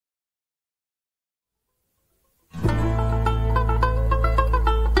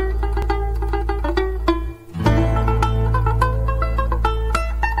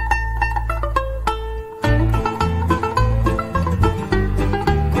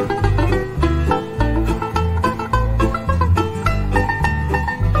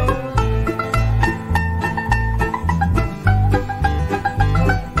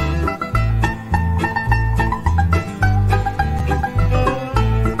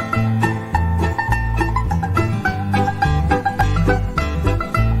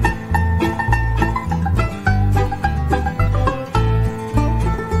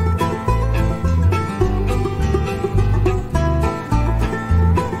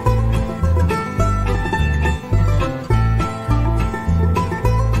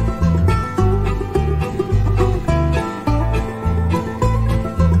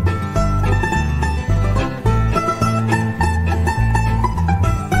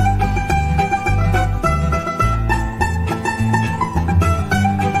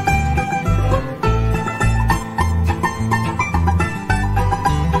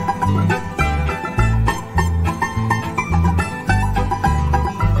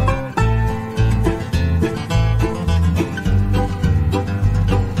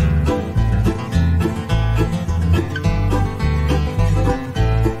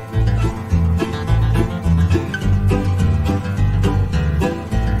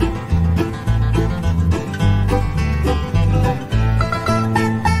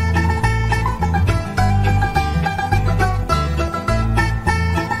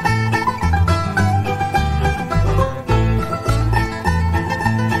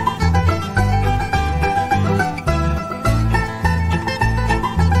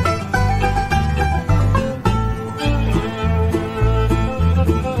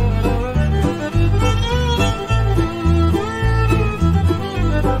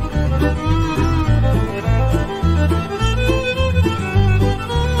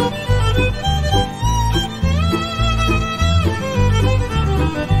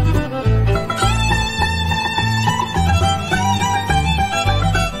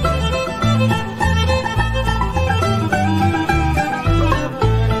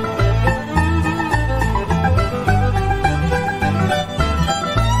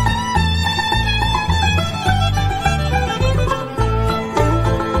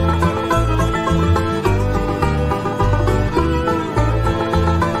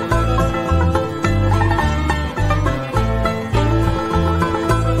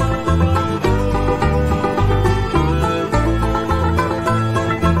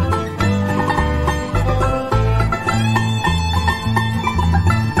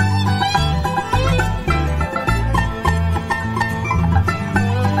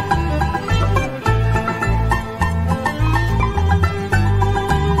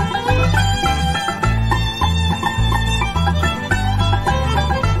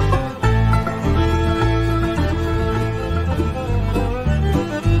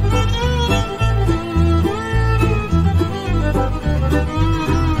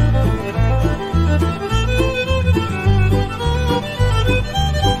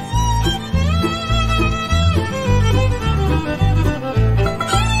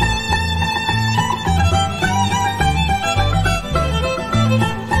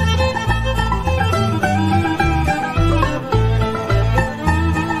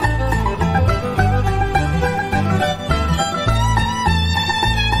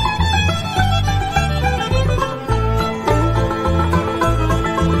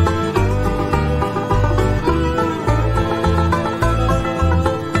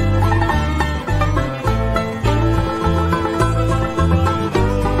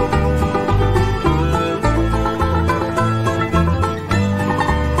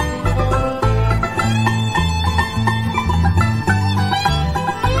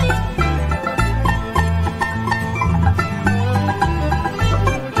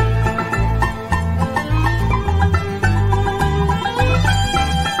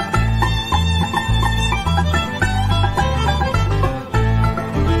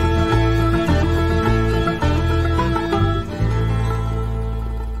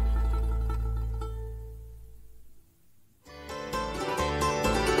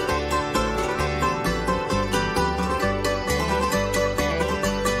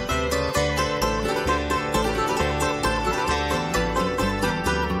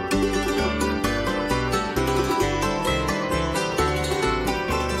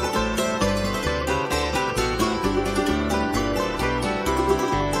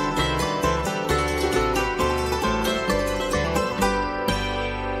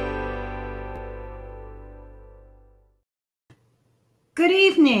Good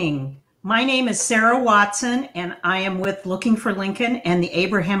evening. My name is Sarah Watson, and I am with Looking for Lincoln and the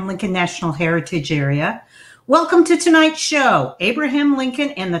Abraham Lincoln National Heritage Area. Welcome to tonight's show, Abraham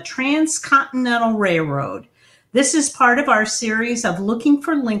Lincoln and the Transcontinental Railroad. This is part of our series of Looking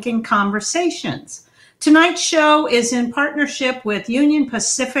for Lincoln Conversations. Tonight's show is in partnership with Union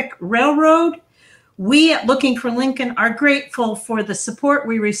Pacific Railroad. We at Looking for Lincoln are grateful for the support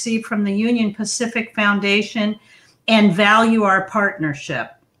we receive from the Union Pacific Foundation and value our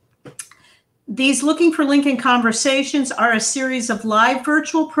partnership. These Looking for Lincoln Conversations are a series of live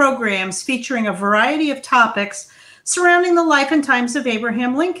virtual programs featuring a variety of topics surrounding the life and times of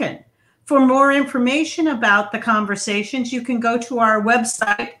Abraham Lincoln. For more information about the conversations, you can go to our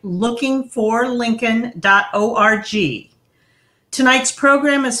website, lookingforlincoln.org. Tonight's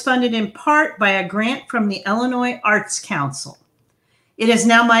program is funded in part by a grant from the Illinois Arts Council. It is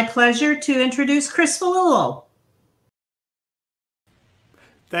now my pleasure to introduce Chris Valillo.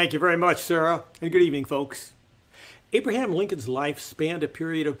 Thank you very much, Sarah, and good evening, folks. Abraham Lincoln's life spanned a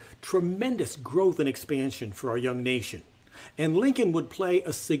period of tremendous growth and expansion for our young nation, and Lincoln would play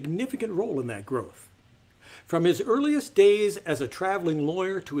a significant role in that growth. From his earliest days as a traveling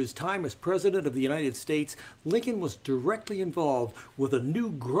lawyer to his time as President of the United States, Lincoln was directly involved with a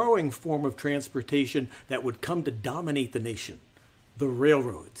new growing form of transportation that would come to dominate the nation, the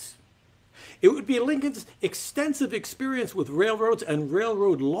railroads. It would be Lincoln's extensive experience with railroads and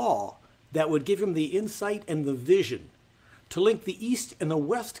railroad law that would give him the insight and the vision to link the East and the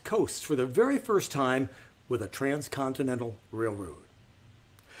West coasts for the very first time with a transcontinental railroad.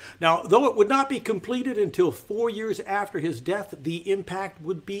 Now, though it would not be completed until 4 years after his death, the impact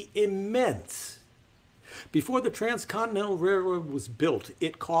would be immense. Before the Transcontinental Railroad was built,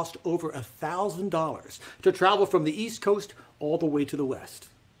 it cost over $1,000 to travel from the East Coast all the way to the West.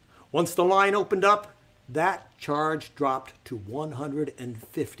 Once the line opened up, that charge dropped to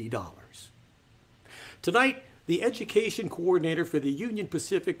 $150. Tonight, the education coordinator for the Union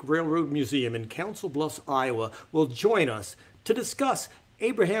Pacific Railroad Museum in Council Bluffs, Iowa, will join us to discuss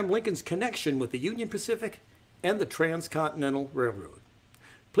Abraham Lincoln's connection with the Union Pacific and the Transcontinental Railroad.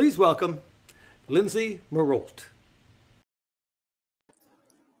 Please welcome Lindsay Marolt.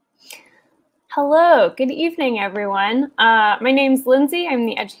 Hello, good evening, everyone. My name's Lindsay. I'm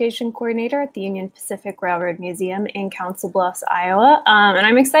the education coordinator at the Union Pacific Railroad Museum in Council Bluffs, Iowa. And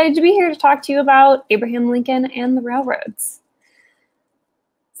I'm excited to be here to talk to you about Abraham Lincoln and the railroads.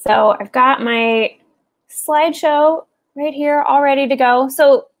 So I've got my slideshow right here all ready to go.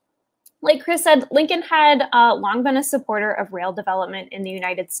 So like Chris said, Lincoln had long been a supporter of rail development in the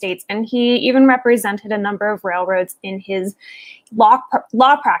United States, and he even represented a number of railroads in his law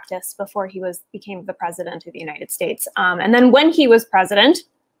practice before he became the president of the United States. And then when he was president,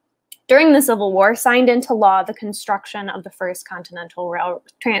 during the Civil War, signed into law the construction of the first Transcontinental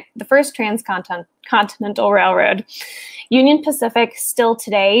Railroad. Union Pacific still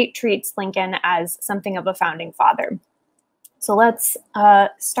today treats Lincoln as something of a founding father. So let's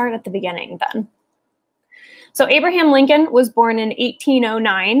start at the beginning then. So Abraham Lincoln was born in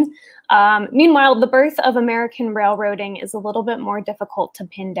 1809. Meanwhile, the birth of American railroading is a little bit more difficult to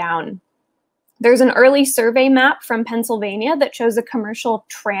pin down. There's an early survey map from Pennsylvania that shows a commercial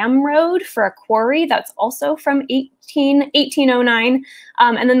tram road for a quarry that's also from 1809.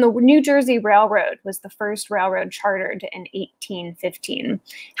 And then the New Jersey Railroad was the first railroad chartered in 1815.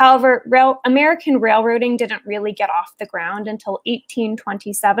 However, American railroading didn't really get off the ground until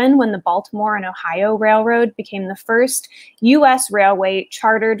 1827, when the Baltimore and Ohio Railroad became the first U.S. railway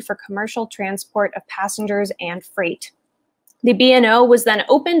chartered for commercial transport of passengers and freight. The B&O was then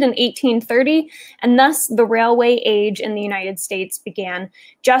opened in 1830, and thus the railway age in the United States began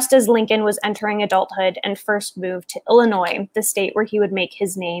just as Lincoln was entering adulthood and first moved to Illinois, the state where he would make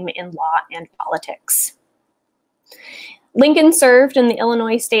his name in law and politics. Lincoln served in the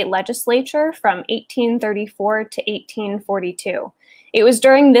Illinois state legislature from 1834 to 1842. It was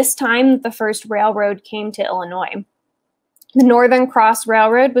during this time that the first railroad came to Illinois. The Northern Cross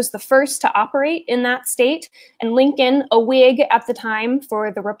Railroad was the first to operate in that state, and Lincoln, a Whig at the time for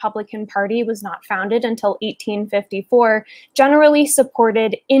the Republican Party, was not founded until 1854, generally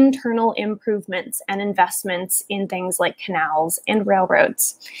supported internal improvements and investments in things like canals and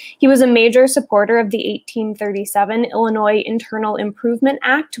railroads. He was a major supporter of the 1837 Illinois Internal Improvement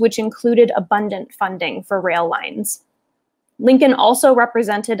Act, which included abundant funding for rail lines. Lincoln also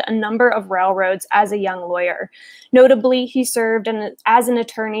represented a number of railroads as a young lawyer. Notably, he served as an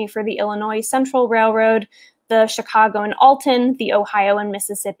attorney for the Illinois Central Railroad, the Chicago and Alton, the Ohio and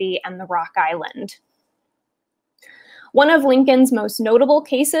Mississippi, and the Rock Island. One of Lincoln's most notable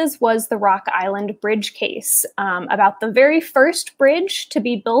cases was the Rock Island Bridge case, about the very first bridge to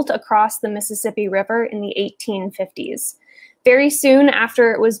be built across the Mississippi River in the 1850s. Very soon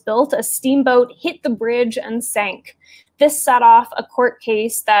after it was built, a steamboat hit the bridge and sank. This set off a court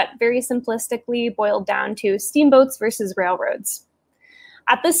case that very simplistically boiled down to steamboats versus railroads.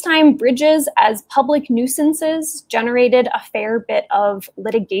 At this time, bridges as public nuisances generated a fair bit of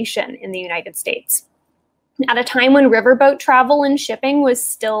litigation in the United States. At a time when riverboat travel and shipping was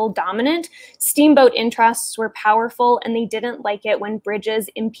still dominant, steamboat interests were powerful, and they didn't like it when bridges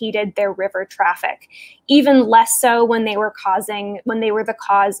impeded their river traffic, even less so when they were the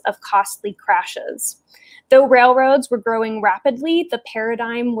cause of costly crashes. Though railroads were growing rapidly, the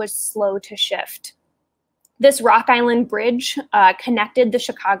paradigm was slow to shift. This Rock Island Bridge connected the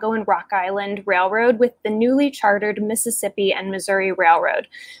Chicago and Rock Island Railroad with the newly chartered Mississippi and Missouri Railroad,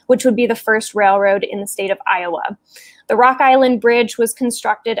 which would be the first railroad in the state of Iowa. The Rock Island Bridge was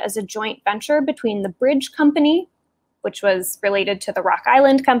constructed as a joint venture between the Bridge Company, which was related to the Rock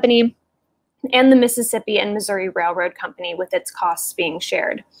Island Company, and the Mississippi and Missouri Railroad Company, with its costs being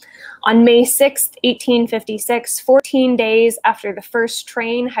shared. On May 6, 1856, 14 days after the first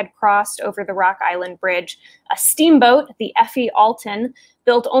train had crossed over the Rock Island Bridge, a steamboat, the F.E. Alton,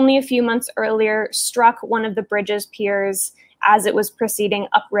 built only a few months earlier, struck one of the bridge's piers as it was proceeding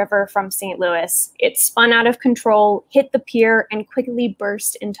upriver from St. Louis. It spun out of control, hit the pier, and quickly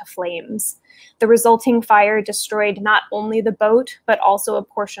burst into flames. The resulting fire destroyed not only the boat, but also a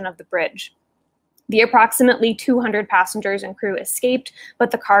portion of the bridge. The approximately 200 passengers and crew escaped,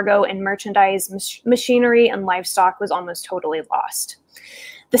 but the cargo and merchandise, machinery, and livestock was almost totally lost.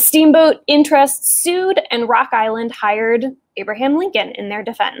 The steamboat interests sued, and Rock Island hired Abraham Lincoln in their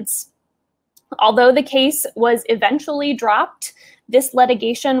defense. Although the case was eventually dropped, this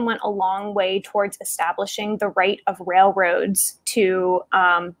litigation went a long way towards establishing the right of railroads to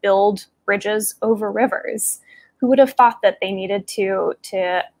build bridges over rivers. Who would have thought that they needed to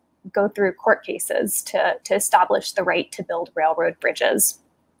go through court cases to establish the right to build railroad bridges?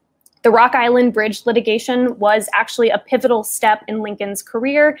 The Rock Island Bridge litigation was actually a pivotal step in Lincoln's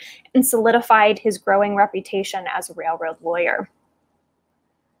career and solidified his growing reputation as a railroad lawyer.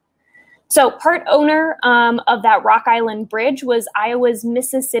 So part owner of that Rock Island Bridge was Iowa's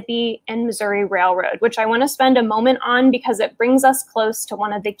Mississippi and Missouri Railroad, which I want to spend a moment on because it brings us close to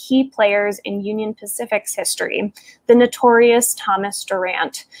one of the key players in Union Pacific's history, the notorious Thomas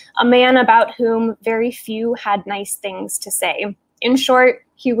Durant, a man about whom very few had nice things to say. In short,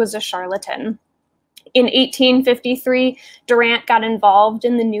 he was a charlatan. In 1853, Durant got involved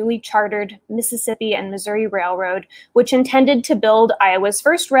in the newly chartered Mississippi and Missouri Railroad, which intended to build Iowa's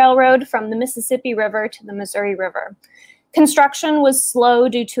first railroad from the Mississippi River to the Missouri River. Construction was slow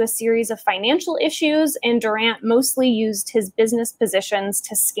due to a series of financial issues, and Durant mostly used his business positions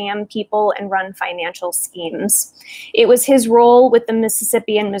to scam people and run financial schemes. It was his role with the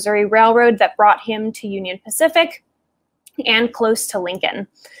Mississippi and Missouri Railroad that brought him to Union Pacific and close to Lincoln.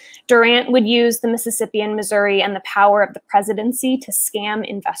 Durant would use the Mississippi and Missouri and the power of the presidency to scam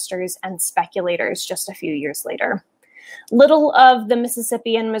investors and speculators just a few years later. Little of the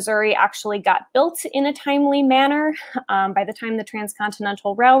Mississippi and Missouri actually got built in a timely manner. By the time the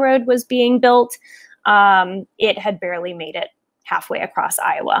Transcontinental Railroad was being built, it had barely made it halfway across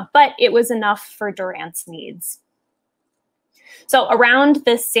Iowa, but it was enough for Durant's needs. So around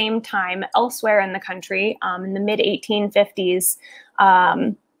this same time, elsewhere in the country, in the mid-1850s,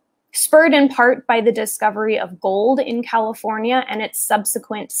 spurred in part by the discovery of gold in California and its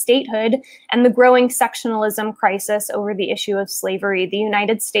subsequent statehood and the growing sectionalism crisis over the issue of slavery, the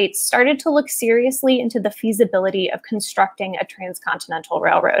United States started to look seriously into the feasibility of constructing a transcontinental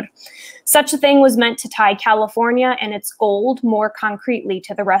railroad. Such a thing was meant to tie California and its gold more concretely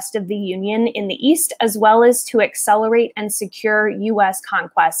to the rest of the Union in the East, as well as to accelerate and secure U.S.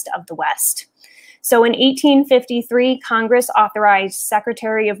 conquest of the West. So in 1853, Congress authorized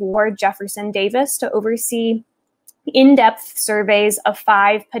Secretary of War Jefferson Davis to oversee in-depth surveys of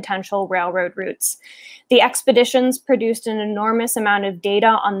 5 potential railroad routes. The expeditions produced an enormous amount of data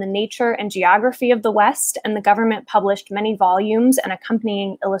on the nature and geography of the West, and the government published many volumes and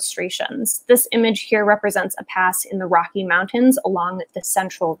accompanying illustrations. This image here represents a pass in the Rocky Mountains along the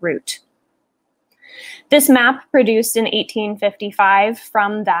central route. This map, produced in 1855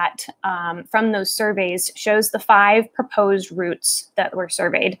 from those surveys, shows the 5 proposed routes that were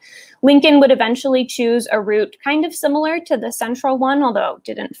surveyed. Lincoln would eventually choose a route kind of similar to the central one, although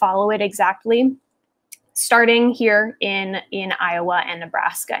didn't follow it exactly, starting here in Iowa and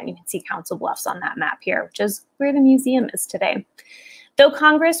Nebraska. And you can see Council Bluffs on that map here, which is where the museum is today. Though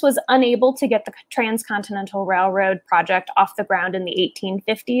Congress was unable to get the Transcontinental Railroad project off the ground in the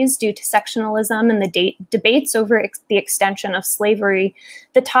 1850s due to sectionalism and the debates over the extension of slavery,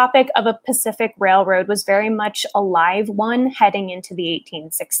 the topic of a Pacific Railroad was very much a live one heading into the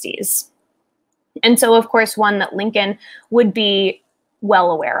 1860s. And so, of course, one that Lincoln would be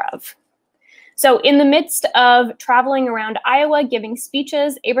well aware of. So in the midst of traveling around Iowa giving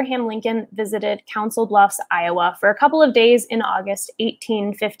speeches, Abraham Lincoln visited Council Bluffs, Iowa for a couple of days in August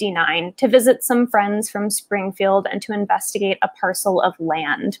 1859 to visit some friends from Springfield and to investigate a parcel of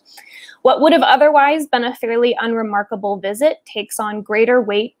land. What would have otherwise been a fairly unremarkable visit takes on greater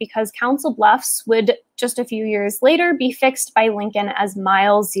weight because Council Bluffs would just a few years later be fixed by Lincoln as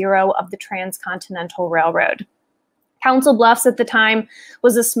mile zero of the Transcontinental Railroad. Council Bluffs at the time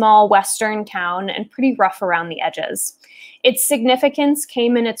was a small western town and pretty rough around the edges. Its significance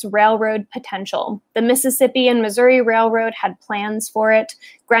came in its railroad potential. The Mississippi and Missouri Railroad had plans for it.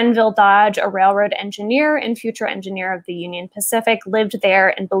 Grenville Dodge, a railroad engineer and future engineer of the Union Pacific, lived there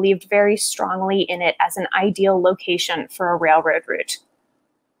and believed very strongly in it as an ideal location for a railroad route.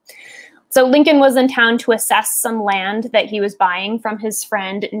 So Lincoln was in town to assess some land that he was buying from his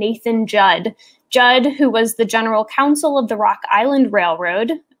friend Nathan Judd. Judd, who was the general counsel of the Rock Island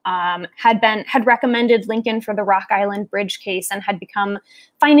Railroad, had recommended Lincoln for the Rock Island Bridge case and had become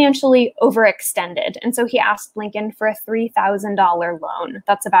financially overextended. And so he asked Lincoln for a $3,000 loan.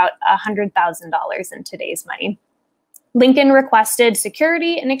 That's about $100,000 in today's money. Lincoln requested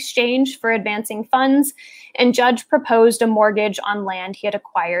security in exchange for advancing funds, and Judd proposed a mortgage on land he had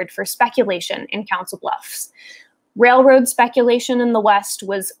acquired for speculation in Council Bluffs. Railroad speculation in the West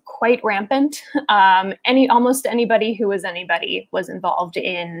was quite rampant. Almost anybody who was anybody was involved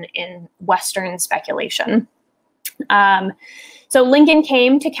in Western speculation. So Lincoln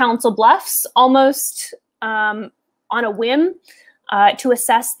came to Council Bluffs almost on a whim to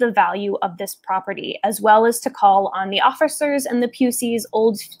assess the value of this property, as well as to call on the officers and the Pusey's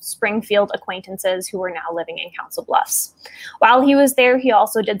old Springfield acquaintances who were now living in Council Bluffs. While he was there, he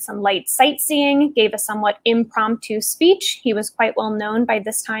also did some light sightseeing, gave a somewhat impromptu speech. He was quite well known by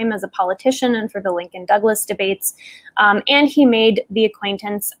this time as a politician and for the Lincoln-Douglas debates, and he made the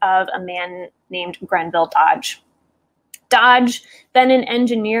acquaintance of a man named Grenville Dodge. Dodge, then an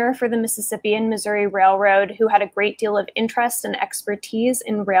engineer for the Mississippi and Missouri Railroad, who had a great deal of interest and expertise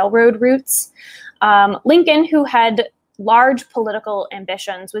in railroad routes. Lincoln, who had large political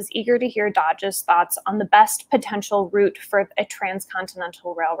ambitions, was eager to hear Dodge's thoughts on the best potential route for a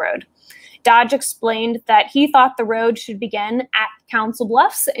transcontinental railroad. Dodge explained that he thought the road should begin at Council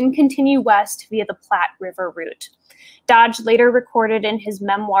Bluffs and continue west via the Platte River route. Dodge later recorded in his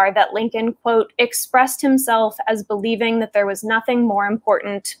memoir that Lincoln, quote, expressed himself as believing that there was nothing more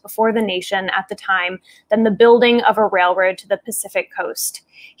important before the nation at the time than the building of a railroad to the Pacific coast.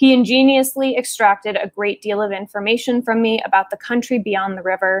 He ingeniously extracted a great deal of information from me about the country beyond the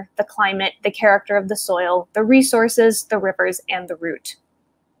river, the climate, the character of the soil, the resources, the rivers, and the route.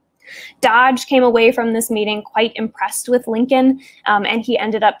 Dodge came away from this meeting quite impressed with Lincoln, and he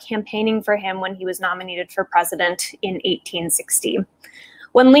ended up campaigning for him when he was nominated for president in 1860.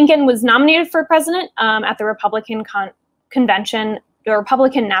 When Lincoln was nominated for president at the Republican Convention, the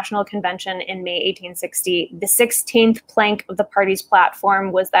Republican National Convention in May 1860, the 16th plank of the party's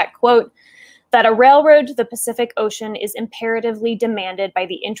platform was that, quote, that a railroad to the Pacific Ocean is imperatively demanded by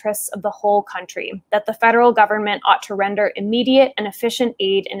the interests of the whole country, that the federal government ought to render immediate and efficient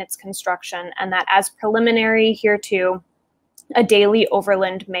aid in its construction, and that as preliminary hereto, a daily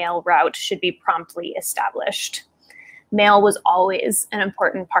overland mail route should be promptly established. Mail was always an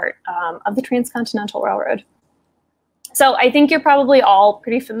important part of the Transcontinental Railroad. So I think you're probably all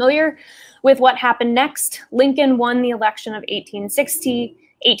pretty familiar with what happened next. Lincoln won the election of 1860,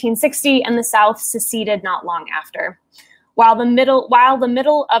 and the South seceded not long after. While the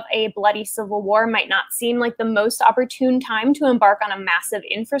middle of a bloody civil war might not seem like the most opportune time to embark on a massive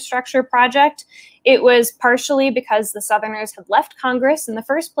infrastructure project, it was partially because the Southerners had left Congress in the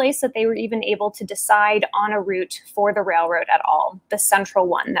first place that they were even able to decide on a route for the railroad at all, the central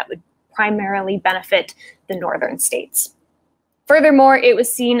one that would primarily benefit the northern states. Furthermore, it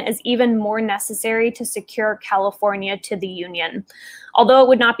was seen as even more necessary to secure California to the Union. Although it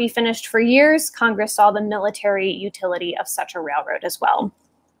would not be finished for years, Congress saw the military utility of such a railroad as well.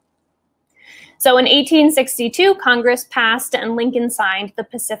 So in 1862, Congress passed and Lincoln signed the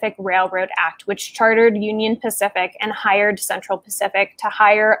Pacific Railroad Act, which chartered Union Pacific and hired Central Pacific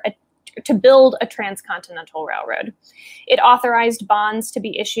to build a transcontinental railroad. It authorized bonds to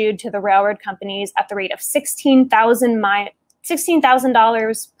be issued to the railroad companies at the rate of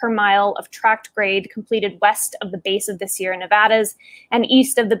 $16,000 per mile of tracked grade completed west of the base of the Sierra Nevadas and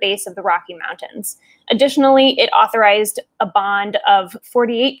east of the base of the Rocky Mountains. Additionally, it authorized a bond of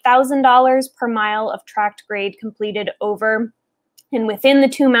 $48,000 per mile of tracked grade completed over and within the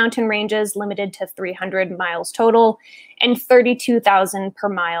two mountain ranges, limited to 300 miles total, and $32,000 per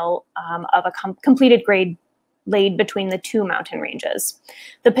mile of a completed grade laid between the two mountain ranges.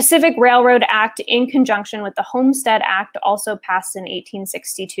 The Pacific Railroad Act, in conjunction with the Homestead Act, also passed in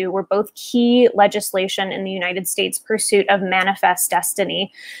 1862, were both key legislation in the United States' pursuit of manifest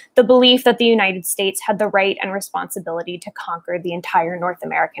destiny, the belief that the United States had the right and responsibility to conquer the entire North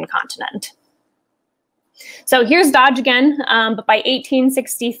American continent. So here's Dodge again, but by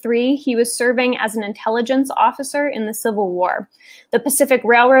 1863, he was serving as an intelligence officer in the Civil War. The Pacific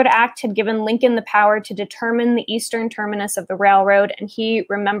Railroad Act had given Lincoln the power to determine the eastern terminus of the railroad, and he,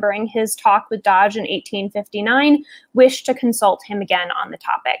 remembering his talk with Dodge in 1859, wished to consult him again on the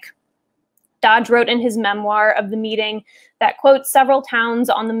topic. Dodge wrote in his memoir of the meeting that, quote, several towns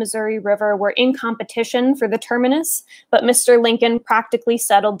on the Missouri River were in competition for the terminus, but Mr. Lincoln practically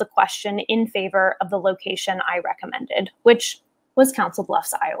settled the question in favor of the location I recommended, which was Council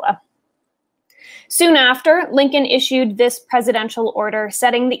Bluffs, Iowa. Soon after, Lincoln issued this presidential order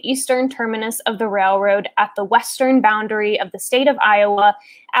setting the eastern terminus of the railroad at the western boundary of the state of Iowa,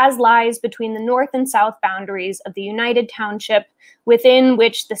 as lies between the north and south boundaries of the United Township, within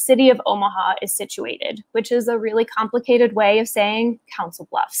which the city of Omaha is situated, which is a really complicated way of saying Council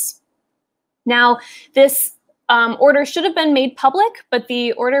Bluffs. Now, this order should have been made public, but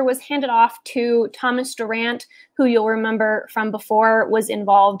the order was handed off to Thomas Durant, who you'll remember from before was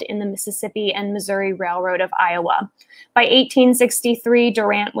involved in the Mississippi and Missouri Railroad of Iowa. By 1863,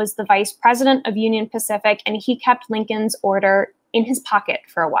 Durant was the vice president of Union Pacific, and he kept Lincoln's order in his pocket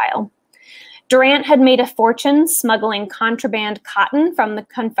for a while. Durant had made a fortune smuggling contraband cotton from the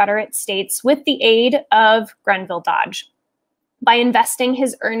Confederate States with the aid of Grenville Dodge. By investing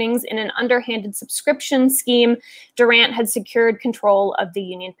his earnings in an underhanded subscription scheme, Durant had secured control of the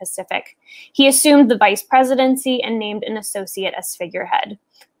Union Pacific. He assumed the vice presidency and named an associate as figurehead.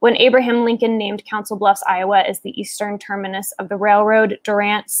 When Abraham Lincoln named Council Bluffs, Iowa as the eastern terminus of the railroad,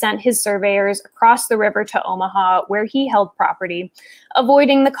 Durant sent his surveyors across the river to Omaha, where he held property,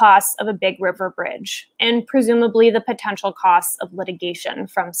 avoiding the costs of a big river bridge and presumably the potential costs of litigation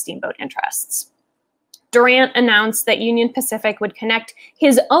from steamboat interests. Durant announced that Union Pacific would connect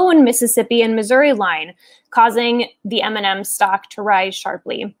his own Mississippi and Missouri line, causing the M&M stock to rise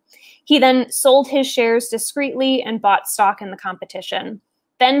sharply. He then sold his shares discreetly and bought stock in the competition.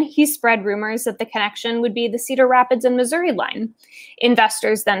 Then he spread rumors that the connection would be the Cedar Rapids and Missouri line.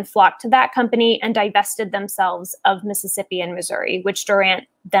 Investors then flocked to that company and divested themselves of Mississippi and Missouri, which Durant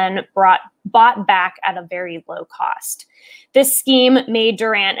then bought back at a very low cost. This scheme made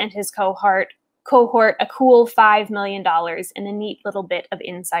Durant and his cohort a cool $5 million in a neat little bit of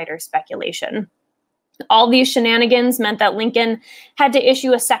insider speculation. All these shenanigans meant that Lincoln had to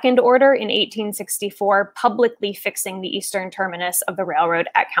issue a second order in 1864, publicly fixing the eastern terminus of the railroad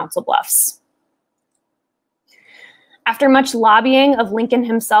at Council Bluffs. After much lobbying of Lincoln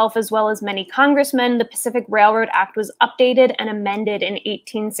himself, as well as many congressmen, the Pacific Railroad Act was updated and amended in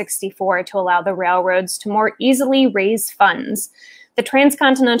 1864 to allow the railroads to more easily raise funds. The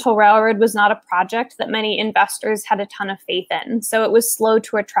Transcontinental Railroad was not a project that many investors had a ton of faith in, so it was slow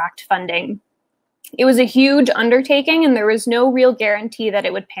to attract funding. It was a huge undertaking, and there was no real guarantee that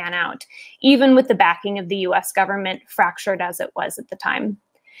it would pan out, even with the backing of the US government, fractured as it was at the time.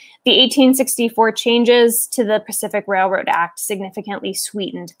 The 1864 changes to the Pacific Railroad Act significantly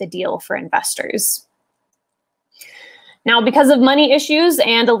sweetened the deal for investors. Now, because of money issues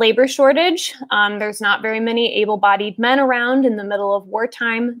and a labor shortage, there's not very many able-bodied men around in the middle of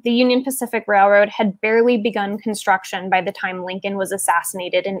wartime. The Union Pacific Railroad had barely begun construction by the time Lincoln was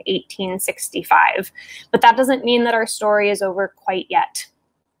assassinated in 1865. But that doesn't mean that our story is over quite yet.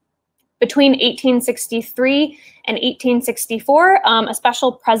 Between 1863 and 1864, a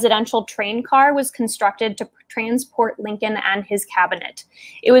special presidential train car was constructed to transport Lincoln and his cabinet.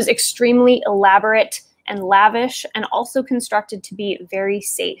 It was extremely elaborate and lavish, and also constructed to be very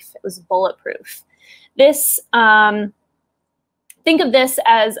safe. It was bulletproof. This, think of this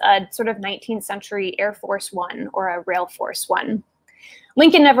as a sort of 19th century Air Force One or a Rail Force One.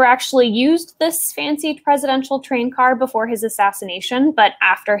 Lincoln never actually used this fancy presidential train car before his assassination, but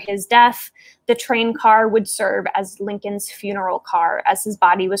after his death, the train car would serve as Lincoln's funeral car as his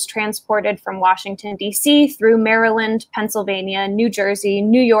body was transported from Washington, D.C. through Maryland, Pennsylvania, New Jersey,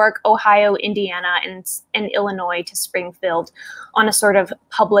 New York, Ohio, Indiana, and Illinois to Springfield on a sort of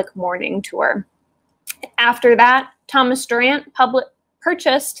public mourning tour. After that, Thomas Durant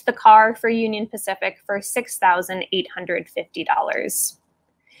purchased the car for Union Pacific for $6,850.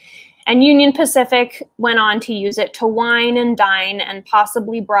 And Union Pacific went on to use it to wine and dine and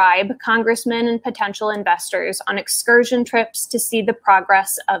possibly bribe congressmen and potential investors on excursion trips to see the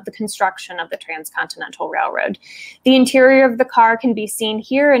progress of the construction of the Transcontinental Railroad. The interior of the car can be seen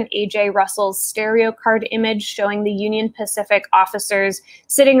here in A.J. Russell's stereo card image showing the Union Pacific officers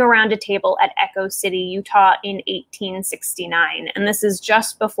sitting around a table at Echo City, Utah in 1869. And this is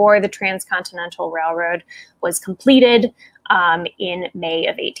just before the Transcontinental Railroad was completed in May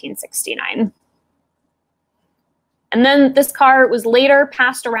of 1869. And then this car was later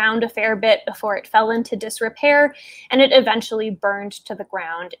passed around a fair bit before it fell into disrepair, and it eventually burned to the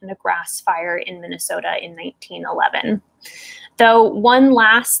ground in a grass fire in Minnesota in 1911. Though one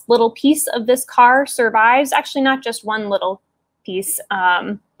last little piece of this car survives, actually not just one little piece,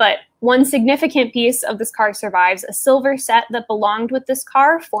 but one significant piece of this car survives. A silver set that belonged with this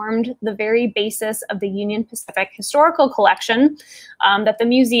car formed the very basis of the Union Pacific historical collection that the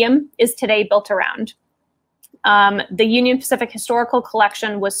museum is today built around. The Union Pacific historical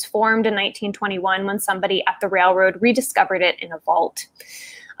collection was formed in 1921 when somebody at the railroad rediscovered it in a vault.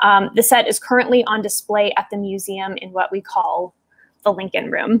 The set is currently on display at the museum in what we call the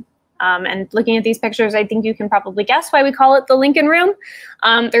Lincoln Room. And looking at these pictures, I think you can probably guess why we call it the Lincoln Room.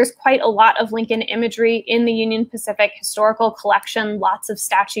 There's quite a lot of Lincoln imagery in the Union Pacific historical collection, lots of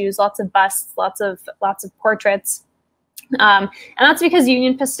statues, lots of busts, lots of portraits. And that's because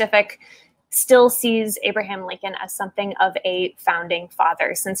Union Pacific still sees Abraham Lincoln as something of a founding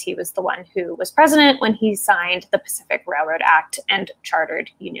father, since he was the one who was president when he signed the Pacific Railroad Act and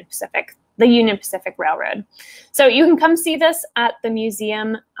chartered the Union Pacific Railroad. So you can come see this at the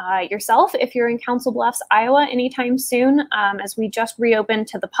museum yourself if you're in Council Bluffs, Iowa anytime soon, as we just reopened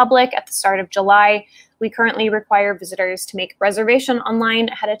to the public at the start of July. We currently require visitors to make a reservation online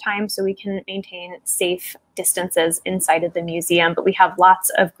ahead of time so we can maintain safe distances inside of the museum. But we have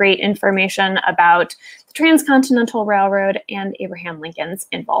lots of great information about the Transcontinental Railroad and Abraham Lincoln's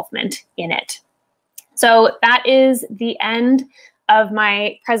involvement in it. So that is the end of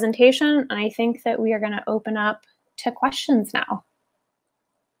my presentation. I think that we are going to open up to questions now.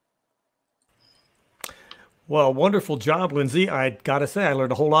 Well, wonderful job, Lindsay. I got to say, I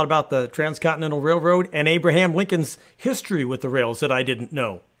learned a whole lot about the Transcontinental Railroad and Abraham Lincoln's history with the rails that I didn't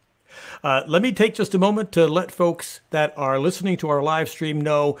know. Let me take just a moment to let folks that are listening to our live stream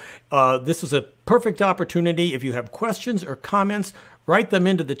know this is a perfect opportunity. If you have questions or comments, write them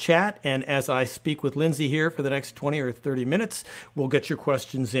into the chat, and as I speak with Lindsay here for the next 20 or 30 minutes, we'll get your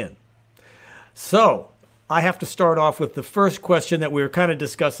questions in. So I have to start off with the first question that we were kind of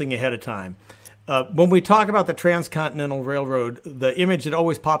discussing ahead of time. When we talk about the Transcontinental Railroad, the image that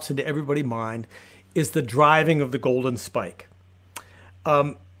always pops into everybody's mind is the driving of the Golden Spike.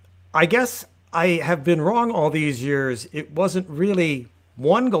 I guess I have been wrong all these years. It wasn't really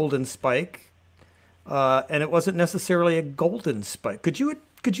one golden spike, and it wasn't necessarily a golden spike. Could you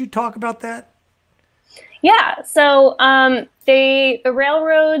talk about that? Yeah. So the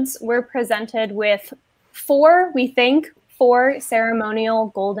railroads were presented with four ceremonial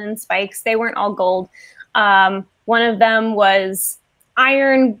golden spikes. They weren't all gold. One of them was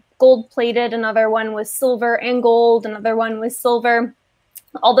iron, gold-plated. Another one was silver and gold. Another one was silver.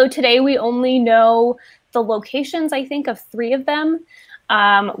 Although today we only know the locations, I think, of three of them.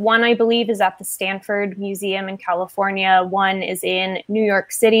 One, I believe, is at the Stanford Museum in California. One is in New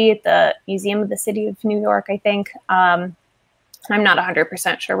York City at the Museum of the City of New York, I think. I'm not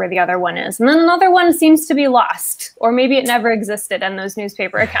 100% sure where the other one is. And then another one seems to be lost, or maybe it never existed and those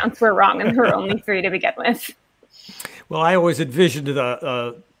newspaper accounts were wrong and there were only three to begin with. Well, I always envisioned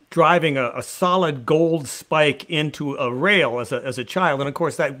driving a solid gold spike into a rail as a child. And of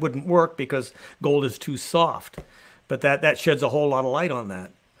course that wouldn't work because gold is too soft, but that sheds a whole lot of light on that.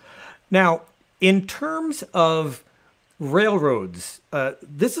 Now, in terms of railroads,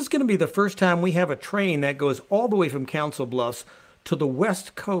 this is going to be the first time we have a train that goes all the way from Council Bluffs to the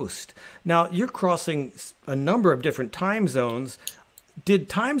West Coast. Now, you're crossing a number of different time zones. Did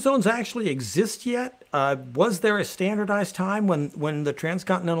time zones actually exist yet? Was there a standardized time when the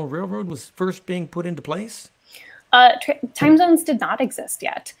Transcontinental Railroad was first being put into place? Time zones did not exist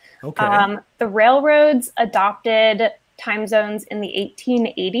yet. Okay. The railroads adopted time zones in the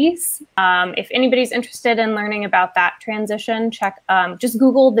 1880s. If anybody's interested in learning about that transition, just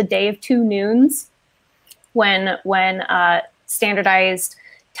Google the day of two noons when standardized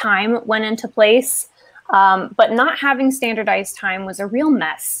time went into place. But not having standardized time was a real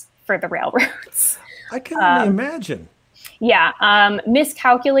mess for the railroads. I can only imagine. Yeah,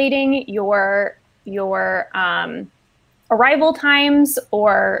 miscalculating your your arrival times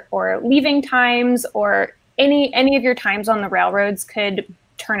or leaving times, or any of your times on the railroads could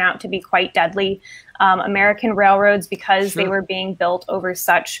turn out to be quite deadly. American railroads, because they were being built over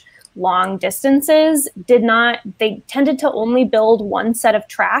such long distances, they tended to only build one set of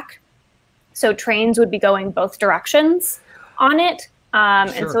track. So trains would be going both directions on it.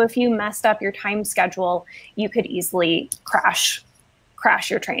 And so if you messed up your time schedule, you could easily crash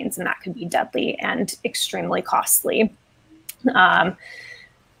your trains, and that could be deadly and extremely costly.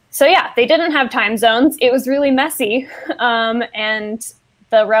 So yeah, they didn't have time zones. It was really messy. And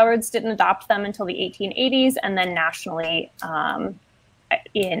the railroads didn't adopt them until the 1880s, and then nationally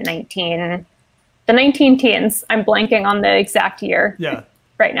in the 19-teens. I'm blanking on the exact year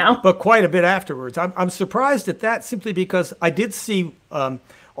right now. But quite a bit afterwards. I'm surprised at that, simply because I did see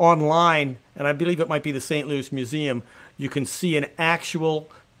online, and I believe it might be the St. Louis Museum, you can see an actual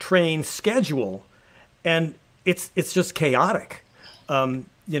train schedule, and it's just chaotic.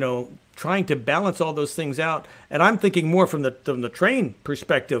 You know, trying to balance all those things out. And I'm thinking more from the train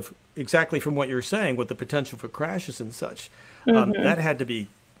perspective, exactly from what you're saying, with the potential for crashes and such. That had to be,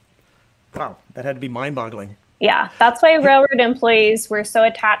 wow, that had to be mind-boggling. Yeah, that's why railroad employees were so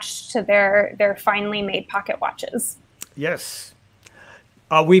attached to their finely made pocket watches. Yes.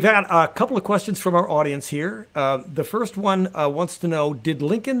 We've had a couple of questions from our audience here. The first one wants to know, did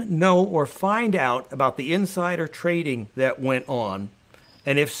Lincoln know or find out about the insider trading that went on?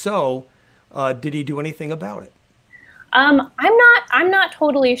 And if so, did he do anything about it? I'm not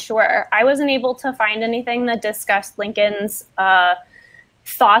totally sure. I wasn't able to find anything that discussed Lincoln's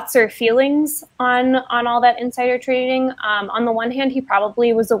thoughts or feelings on all that insider trading. On the one hand, he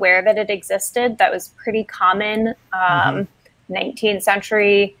probably was aware that it existed. That was pretty common 19th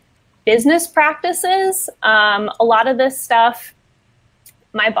century business practices. A lot of this stuff,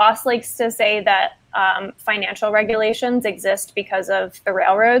 my boss likes to say that financial regulations exist because of the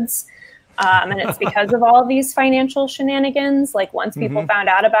railroads. And it's because of all of these financial shenanigans. Like, once people found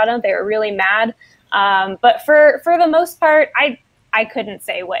out about them, they were really mad. But for the most part, I couldn't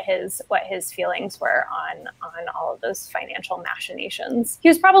say what his feelings were on all of those financial machinations. He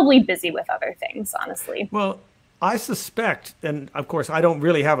was probably busy with other things, honestly. Well, I suspect, and of course I don't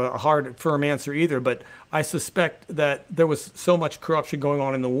really have a hard, firm answer either, but I suspect that there was so much corruption going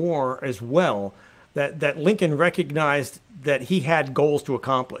on in the war as well, that Lincoln recognized that he had goals to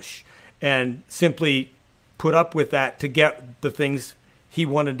accomplish and simply put up with that to get the things he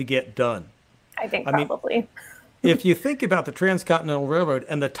wanted to get done. I think probably. If you think about the Transcontinental Railroad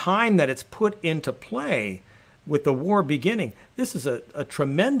and the time that it's put into play with the war beginning, this is a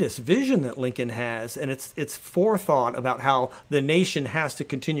tremendous vision that Lincoln has, and it's forethought about how the nation has to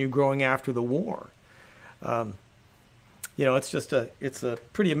continue growing after the war. You know, it's a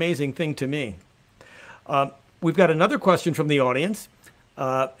pretty amazing thing to me. We've got another question from the audience,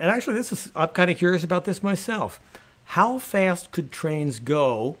 and actually I'm kind of curious about this myself. How fast could trains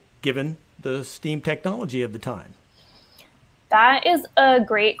go given the steam technology of the time? That is a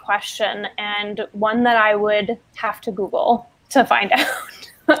great question, and one that I would have to Google to find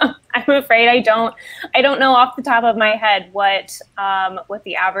out. I'm afraid I don't know off the top of my head what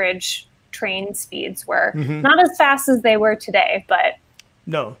the average train speeds were. Not as fast as they were today, but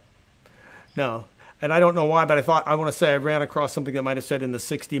no. And I don't know why, but I want to say I ran across something that might have said in the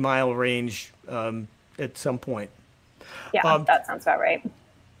 60-mile range at some point. Yeah, that sounds about right.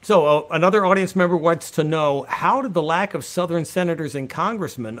 So another audience member wants to know, how did the lack of Southern senators and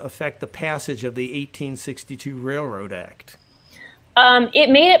congressmen affect the passage of the 1862 Railroad Act? It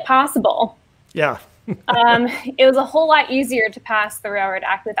made it possible. Yeah. It was a whole lot easier to pass the Railroad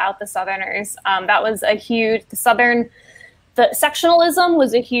Act without the Southerners. That was a huge, the sectionalism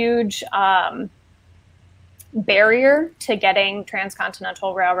was a huge barrier to getting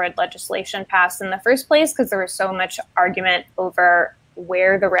transcontinental railroad legislation passed in the first place, because there was so much argument over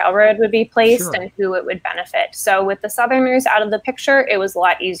where the railroad would be placed and who it would benefit. So with the Southerners out of the picture, it was a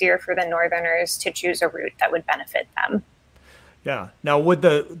lot easier for the Northerners to choose a route that would benefit them. Yeah. Now, would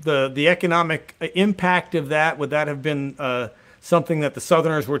the economic impact of that, would that have been something that the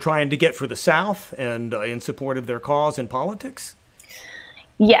Southerners were trying to get for the South and in support of their cause in politics?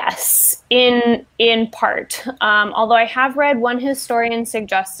 Yes, in part. Although I have read one historian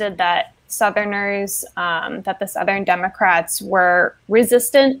suggested that Southerners, that the Southern Democrats were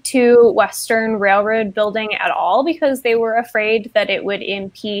resistant to Western railroad building at all because they were afraid that it would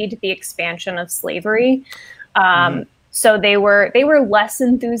impede the expansion of slavery. So they were less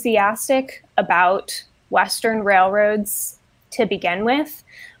enthusiastic about Western railroads to begin with.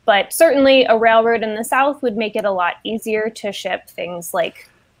 But certainly a railroad in the South would make it a lot easier to ship things like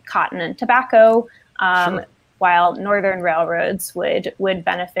cotton and tobacco, Sure. while northern railroads would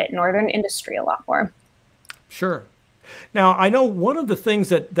benefit northern industry a lot more. Sure. Now, I know one of the things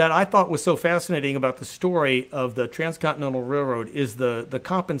that I thought was so fascinating about the story of the Transcontinental Railroad is the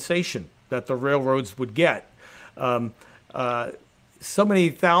compensation that the railroads would get. So many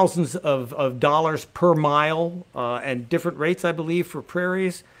thousands of dollars per mile and different rates, I believe, for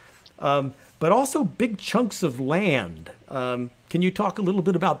prairies, but also big chunks of land. Can you talk a little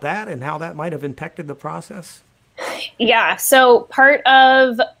bit about that and how that might have impacted the process? Yeah, so part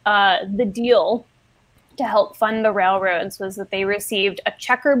of the deal to help fund the railroads was that they received a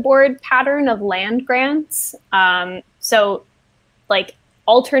checkerboard pattern of land grants. So like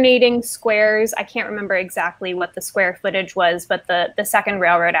alternating squares, I can't remember exactly what the square footage was, but the Second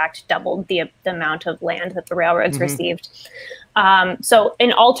Railroad Act doubled the amount of land that the railroads received. So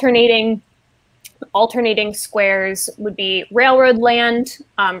in alternating squares would be railroad land,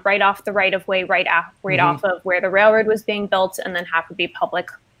 right off the right-of-way, right off of where the railroad was being built, and then half would be public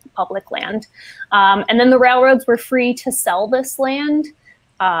land. And then the railroads were free to sell this land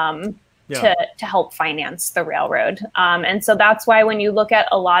to help finance the railroad. And so that's why when you look at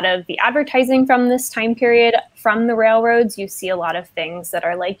a lot of the advertising from this time period from the railroads, you see a lot of things that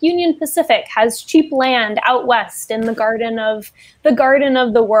are like Union Pacific has cheap land out west in the garden of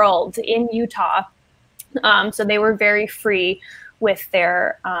the world in Utah. So they were very free with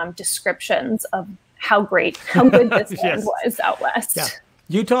their descriptions of how good this land was out west. Yeah.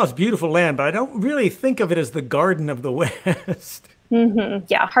 Utah's beautiful land, but I don't really think of it as the Garden of the West.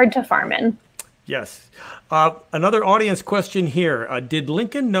 Yeah, hard to farm in. Yes. Another audience question here. Did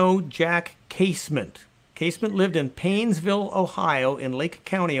Lincoln know Jack Casement? Casement lived in Paynesville, Ohio, in Lake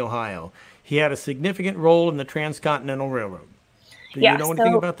County, Ohio. He had a significant role in the Transcontinental Railroad. Do you know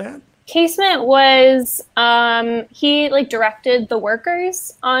anything about that? Casement was, he like directed the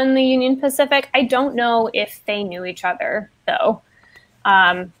workers on the Union Pacific. I don't know if they knew each other, though.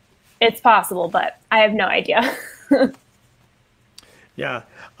 It's possible, but I have no idea. Yeah.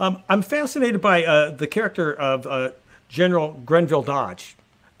 I'm fascinated by the character of General Grenville Dodge,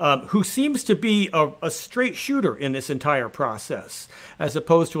 who seems to be a straight shooter in this entire process, as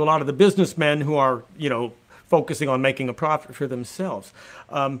opposed to a lot of the businessmen who are, focusing on making a profit for themselves.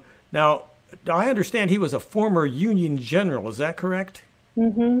 Now, I understand he was a former Union general. Is that correct?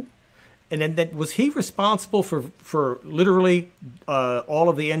 Mm-hmm. And then was he responsible for literally all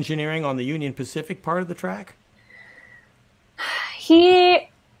of the engineering on the Union Pacific part of the track?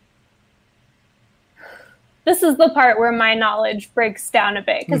 This is the part where my knowledge breaks down a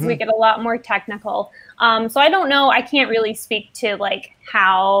bit because we get a lot more technical. So I don't know. I can't really speak to like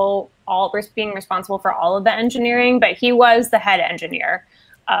how being responsible for all of the engineering, but he was the head engineer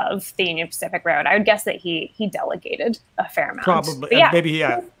of the Union Pacific Railroad. I would guess that he delegated a fair amount. Probably.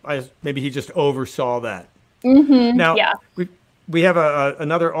 Yeah. Maybe he just oversaw that. Mm-hmm. Now, yeah. we have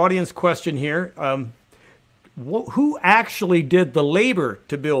another audience question here. Who actually did the labor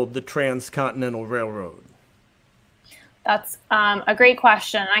to build the Transcontinental Railroad? That's a great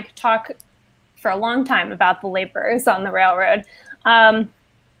question. I could talk for a long time about the laborers on the railroad.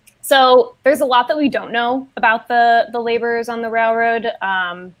 So there's a lot that we don't know about the laborers on the railroad,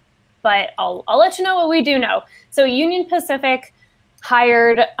 but I'll let you know what we do know. So Union Pacific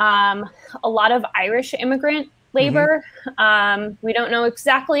hired a lot of Irish immigrant labor. We don't know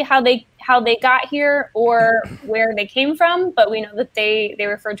exactly how they got here or where they came from, but we know that they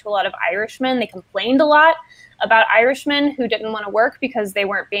referred to a lot of Irishmen. They complained a lot about Irishmen who didn't want to work because they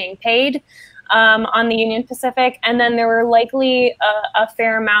weren't being paid on the Union Pacific. And then there were likely a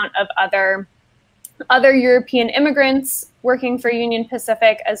fair amount of other European immigrants working for Union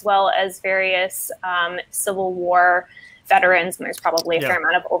Pacific, as well as various Civil War veterans, and there's probably a fair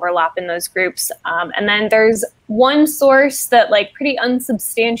amount of overlap in those groups. And then there's one source that, like, pretty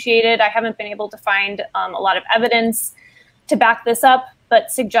unsubstantiated, I haven't been able to find a lot of evidence to back this up,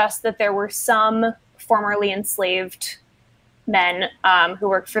 but suggests that there were some formerly enslaved men who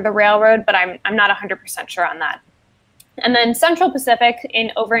worked for the railroad, but I'm not 100% sure on that. And then Central Pacific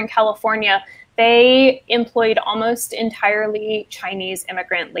over in California, they employed almost entirely Chinese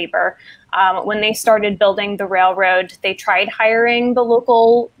immigrant labor. When they started building the railroad, they tried hiring the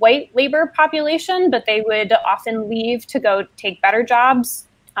local white labor population, but they would often leave to go take better jobs,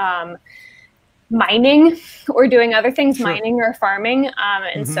 mining or doing other things, mining or farming.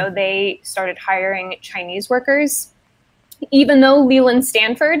 And so they started hiring Chinese workers. Even though Leland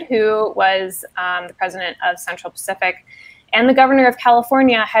Stanford, who was the president of Central Pacific and the governor of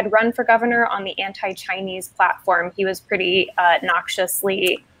California, had run for governor on the anti-Chinese platform, he was pretty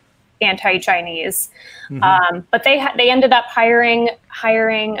noxiously anti-Chinese. But they ended up hiring.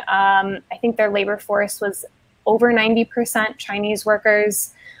 I think their labor force was over 90% Chinese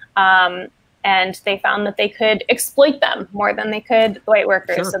workers. And they found that they could exploit them more than they could the white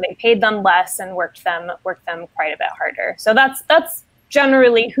workers. Sure. So they paid them less and worked them quite a bit harder. So that's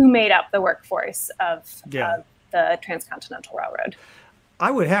generally who made up the workforce of the Transcontinental Railroad. I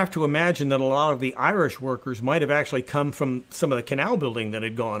would have to imagine that a lot of the Irish workers might have actually come from some of the canal building that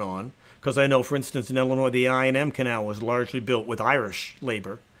had gone on, because I know, for instance, in Illinois, the I&M Canal was largely built with Irish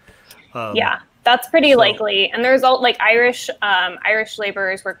labor. Yeah. That's pretty likely. And there's all like Irish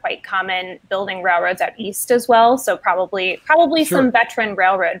laborers were quite common building railroads out east as well. So probably Sure. some veteran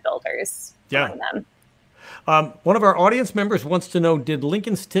railroad builders Yeah. among them. One of our audience members wants to know, did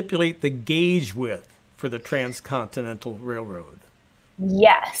Lincoln stipulate the gauge width for the Transcontinental Railroad?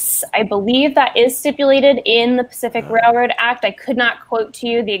 Yes, I believe that is stipulated in the Pacific Railroad Act. I could not quote to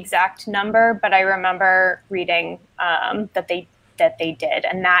you the exact number, but I remember reading that they did,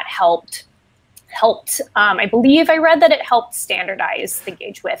 and that helped. I believe I read that it helped standardize the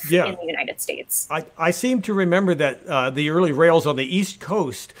gauge width in the United States. I seem to remember that the early rails on the East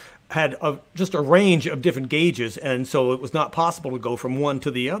Coast had just a range of different gauges, and so it was not possible to go from one to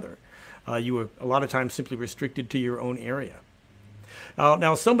the other. You were a lot of times simply restricted to your own area.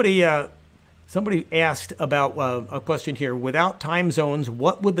 Now, somebody asked about a question here. Without time zones,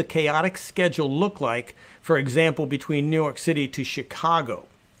 what would the chaotic schedule look like, for example, between New York City to Chicago?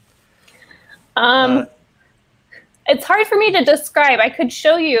 It's hard for me to describe. I could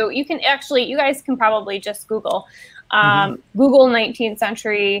show you. You guys can probably just Google. Google 19th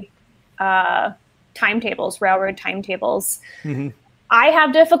century timetables, railroad timetables. I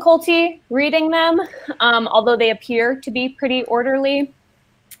have difficulty reading them, although they appear to be pretty orderly.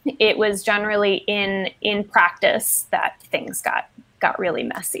 It was generally in practice that things got really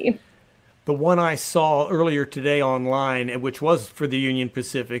messy. The one I saw earlier today online, which was for the Union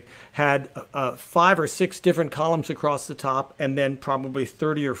Pacific, had 5 or 6 different columns across the top, and then probably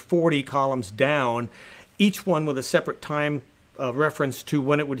 30 or 40 columns down, each one with a separate time reference to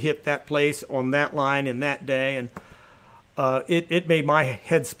when it would hit that place on that line in that day. And it made my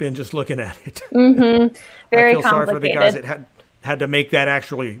head spin just looking at it. Very I feel sorry for the guys complicated. that had to make that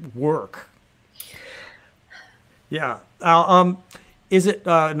actually work. Yeah. Is it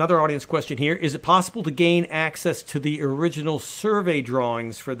another audience question here? Is it possible to gain access to the original survey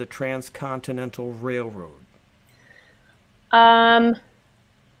drawings for the Transcontinental Railroad? That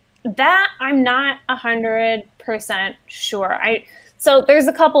I'm not 100% sure. So there's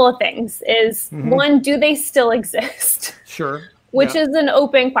a couple of things. One, do they still exist? Sure. Which is an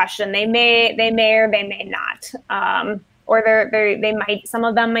open question. They may or they may not. Or they might. Some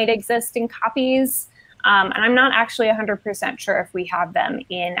of them might exist in copies. And I'm not actually 100% sure if we have them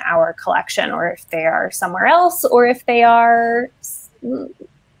in our collection, or if they are somewhere else, or if they are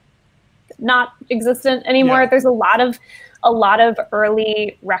not existent anymore. There's a lot of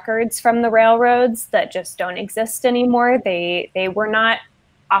early records from the railroads that just don't exist anymore. They were not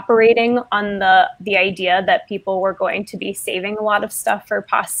operating on the idea that people were going to be saving a lot of stuff for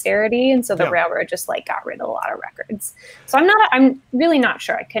posterity, and so the railroad just got rid of a lot of records. So I'm really not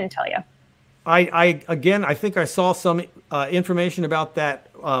sure. I couldn't tell you. I think I saw some information about that,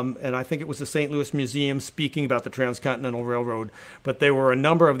 and I think it was the St. Louis Museum speaking about the Transcontinental Railroad, but there were a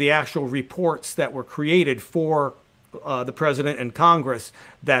number of the actual reports that were created for the President and Congress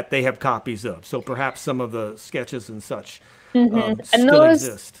that they have copies of. So perhaps some of the sketches and such and still those,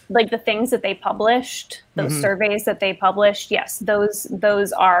 exist. like the things that they published, those surveys that they published, yes,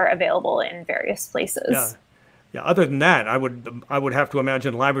 those are available in various places. Yeah. Other than that, I would have to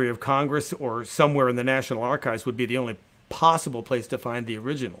imagine Library of Congress or somewhere in the National Archives would be the only possible place to find the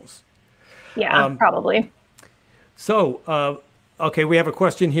originals. Yeah, probably. So, okay, we have a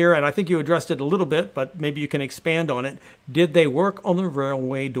question here, and I think you addressed it a little bit, but maybe you can expand on it. Did they work on the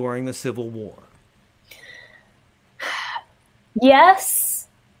railway during the Civil War? Yes,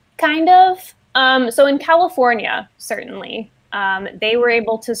 kind of. So in California, certainly. They were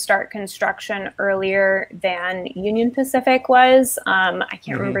able to start construction earlier than Union Pacific was. I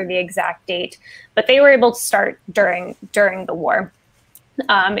can't remember the exact date, but they were able to start during the war.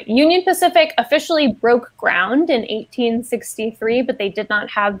 Union Pacific officially broke ground in 1863, but they did not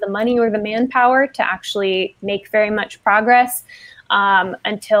have the money or the manpower to actually make very much progress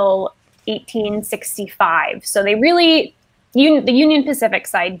until 1865. So they really, the Union Pacific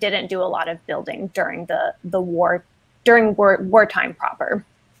side didn't do a lot of building during the war. During wartime proper.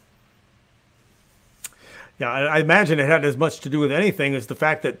 Yeah, I imagine it had as much to do with anything as the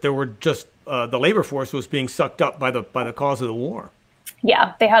fact that there were just the labor force was being sucked up by the cause of the war.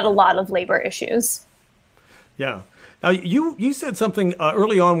 Yeah, they had a lot of labor issues. Yeah. Now, you said something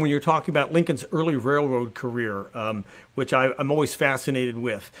early on when you were talking about Lincoln's early railroad career, which I'm always fascinated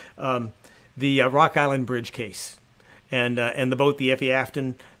with, the Rock Island Bridge case, and the boat, the Effie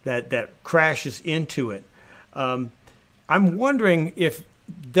Afton, that crashes into it. I'm wondering if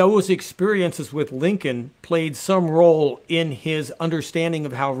those experiences with Lincoln played some role in his understanding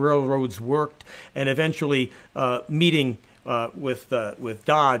of how railroads worked, and eventually meeting with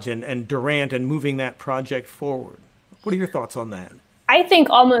Dodge and Durant and moving that project forward. What are your thoughts on that? I think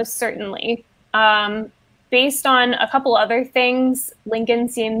almost certainly. Based on a couple other things, Lincoln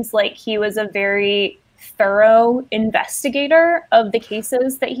seems like he was a very thorough investigator of the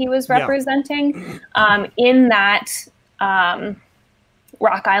cases that he was representing. In that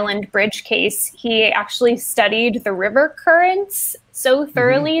Rock Island Bridge case, he actually studied the river currents so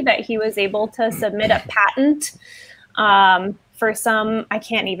thoroughly that he was able to submit a patent for some, I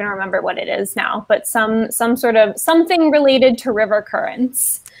can't even remember what it is now, but some sort of something related to river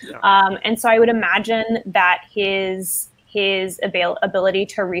currents. And so I would imagine that his ability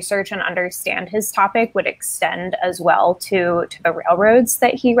to research and understand his topic would extend as well to the railroads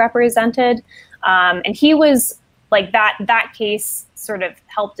that he represented. And he was like that case sort of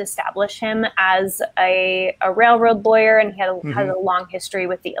helped establish him as a railroad lawyer, and he had a long history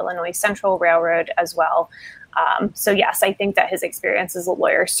with the Illinois Central Railroad as well. So yes, I think that his experience as a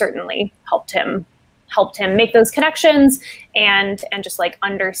lawyer certainly helped him make those connections and just like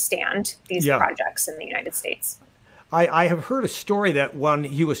understand these projects in the United States. I have heard a story that when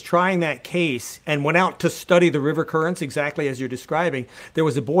he was trying that case and went out to study the river currents, exactly as you're describing, there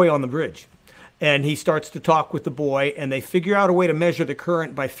was a boy on the bridge. And he starts to talk with the boy, and they figure out a way to measure the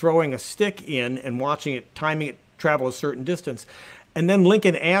current by throwing a stick in and watching it, timing it travel a certain distance. And then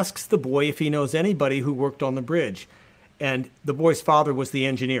Lincoln asks the boy if he knows anybody who worked on the bridge. And the boy's father was the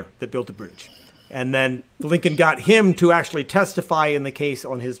engineer that built the bridge. And then Lincoln got him to actually testify in the case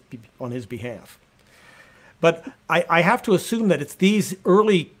on his behalf. But I have to assume that it's these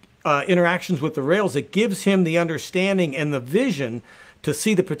early interactions with the rails that gives him the understanding and the vision to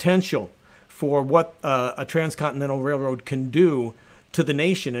see the potential for what a transcontinental railroad can do to the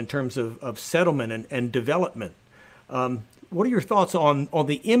nation in terms of settlement and development. What are your thoughts on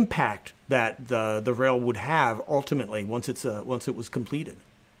the impact that the rail would have ultimately once it was completed?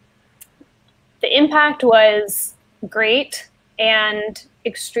 The impact was great and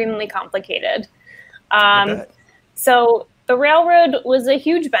extremely complicated. So the railroad was a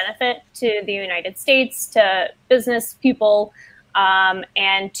huge benefit to the United States, to business people,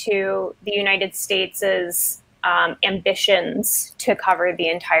 and to the United States' ambitions to cover the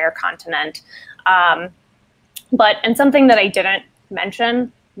entire continent. And something that I didn't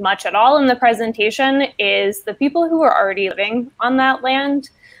mention much at all in the presentation is the people who were already living on that land.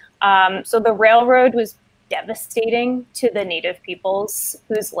 So the railroad was devastating to the native peoples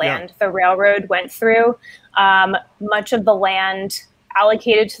whose land the railroad went through. Much of the land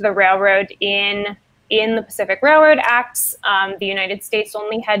allocated to the railroad in the Pacific Railroad Acts, the United States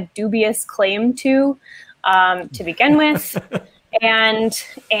only had dubious claim to begin with. And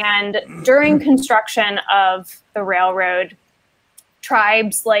during construction of the railroad,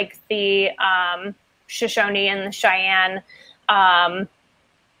 tribes like the Shoshone and the Cheyenne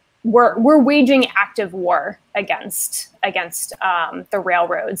were waging active war against the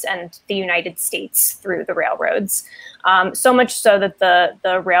railroads and the United States through the railroads. So much so that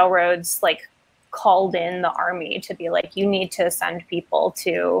the railroads like called in the army to be like, you need to send people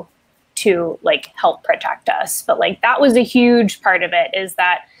to like help protect us. But like that was a huge part of it, is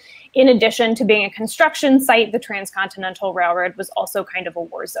that in addition to being a construction site, the Transcontinental Railroad was also kind of a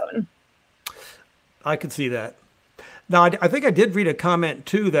war zone. I could see that. Now, I think I did read a comment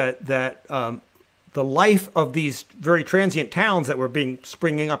too that the life of these very transient towns that were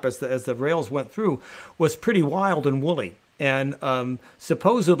springing up as the rails went through was pretty wild and woolly. And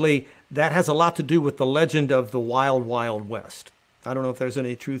supposedly that has a lot to do with the legend of the Wild Wild West. I don't know if there's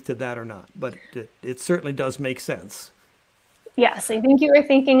any truth to that or not, but it certainly does make sense. Yes, I think you were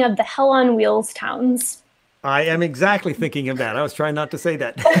thinking of the Hell on Wheels towns. I am exactly thinking of that. I was trying not to say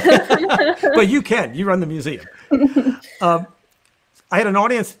that. But you run the museum. I had an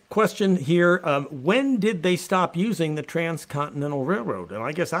audience question here. When did they stop using the Transcontinental Railroad? And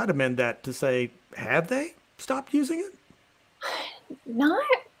I guess I'd amend that to say, have they stopped using it? Not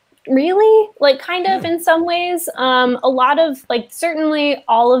really, like kind of in some ways. A lot of like certainly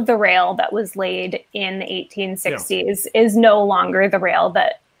all of the rail that was laid in the 1860s is no longer the rail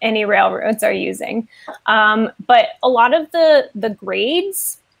that any railroads are using. But a lot of the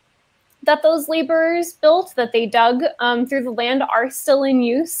grades that those laborers built, that they dug through the land, are still in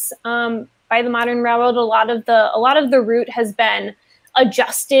use by the modern railroad. A lot of the route has been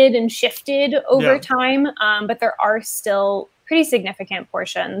adjusted and shifted over time, but there are still pretty significant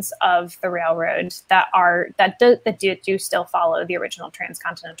portions of the railroad that do still follow the original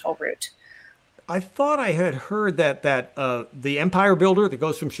transcontinental route. I thought I had heard that the Empire Builder that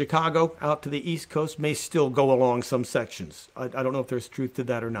goes from Chicago out to the East Coast may still go along some sections. I don't know if there's truth to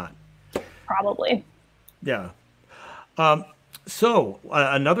that or not. Probably. Yeah. So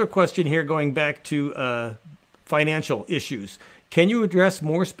another question here, going back to financial issues. Can you address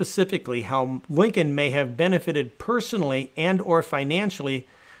more specifically how Lincoln may have benefited personally and or financially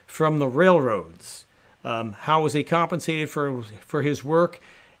from the railroads? How was he compensated for his work?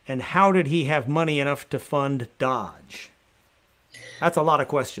 And how did he have money enough to fund Dodge? That's a lot of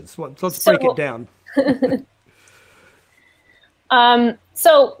questions. Let's break it down.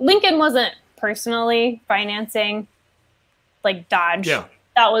 So Lincoln wasn't personally financing like Dodge. Yeah.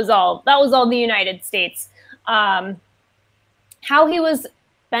 That was all the United States. How he was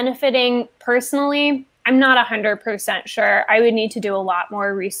benefiting personally, I'm not 100% sure. I would need to do a lot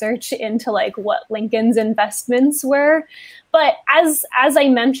more research into like what Lincoln's investments were. But as I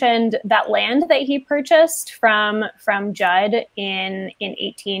mentioned, that land that he purchased from Judd in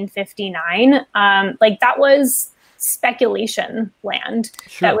 1859, like that was speculation land.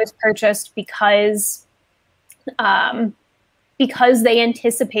 Sure. That was purchased because they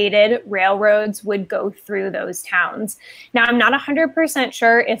anticipated railroads would go through those towns. Now, I'm not 100%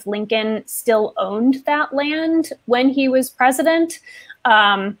 sure if Lincoln still owned that land when he was president,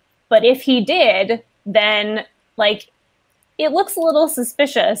 but if he did, then like it looks a little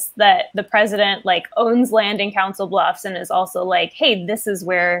suspicious that the president like owns land in Council Bluffs and is also like, hey, this is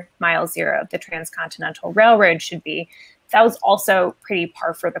where mile zero of the Transcontinental Railroad should be. That was also pretty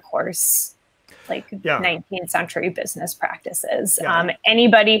par for the course, like 19th century business practices.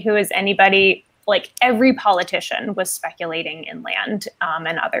 Anybody who is anybody, like every politician was speculating in land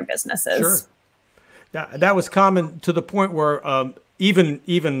and other businesses. Sure. That was common to the point where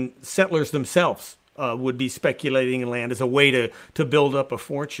even settlers themselves would be speculating in land as a way to build up a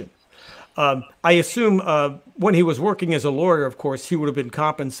fortune. I assume when he was working as a lawyer, of course, he would have been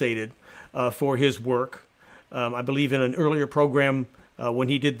compensated for his work. I believe in an earlier program, when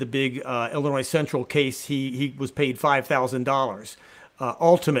he did the big Illinois Central case, he was paid $5,000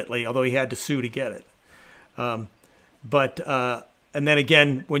 ultimately, although he had to sue to get it. And then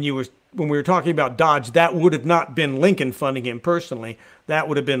again, when we were talking about Dodge, that would have not been Lincoln funding him personally. That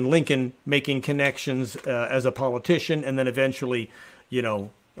would have been Lincoln making connections as a politician, and then eventually,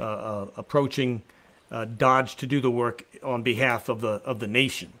 approaching Dodge to do the work on behalf of the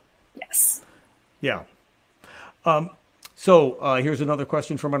nation. Yes. Yeah. So here's another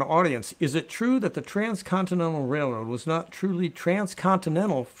question from an audience. Is it true that the Transcontinental Railroad was not truly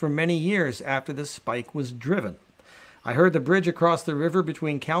transcontinental for many years after the spike was driven? I heard the bridge across the river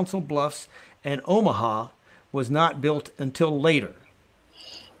between Council Bluffs and Omaha was not built until later.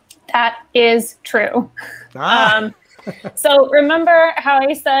 That is true. So remember how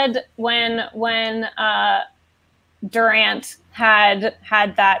I said when Durant had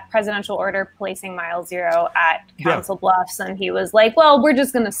that presidential order placing mile zero at Council Bluffs, and he was like, well, we're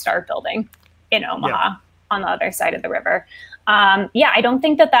just going to start building in Omaha on the other side of the river. I don't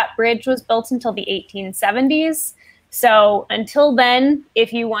think that bridge was built until the 1870s. So until then,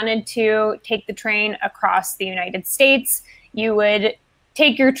 if you wanted to take the train across the United States, you would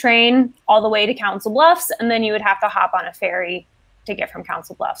take your train all the way to Council Bluffs, and then you would have to hop on a ferry to get from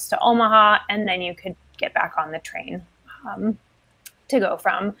Council Bluffs to Omaha, and then you could get back on the train to go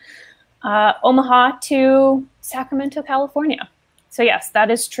from Omaha to Sacramento, California. So yes, that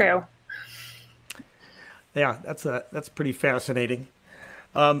is true. Yeah, that's pretty fascinating.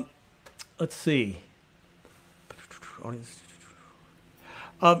 Let's see.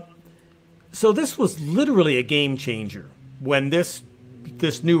 So this was literally a game changer when this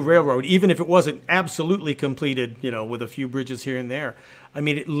new railroad, even if it wasn't absolutely completed, with a few bridges here and there, I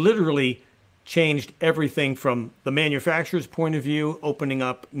mean, it literally changed everything from the manufacturer's point of view, opening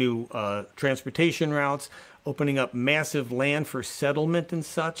up new transportation routes, opening up massive land for settlement and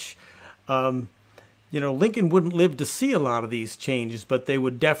such. Lincoln wouldn't live to see a lot of these changes, but they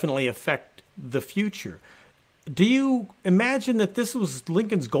would definitely affect the future. Do you imagine that this was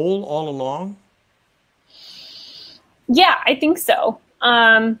Lincoln's goal all along? Yeah, I think so.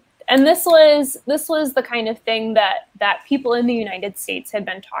 And this was the kind of thing that people in the United States had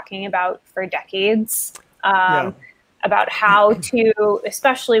been talking about for decades, about how to,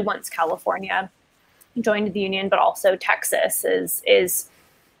 especially once California joined the Union, but also Texas is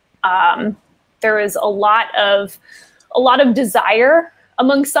There was a lot of desire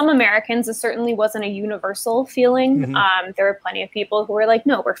among some Americans. It certainly wasn't a universal feeling. There were plenty of people who were like,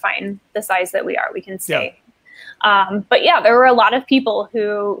 no, we're fine the size that we are, we can stay. But yeah, there were a lot of people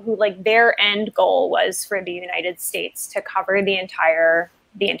who like their end goal was for the United States to cover the entire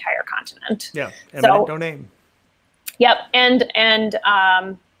continent. Yeah, eminent domain. Yep, and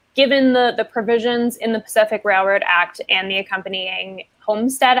given the provisions in the Pacific Railroad Act and the accompanying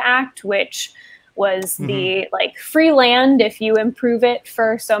Homestead Act, which was the like free land if you improve it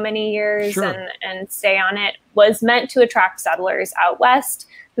for so many years and stay on it, was meant to attract settlers out west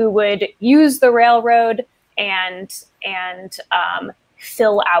who would use the railroad and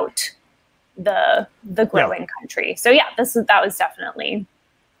fill out the growing country. So yeah, that was definitely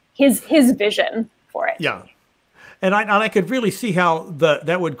his vision for it. Yeah, and I could really see how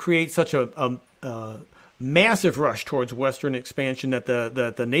that would create such a massive rush towards Western expansion that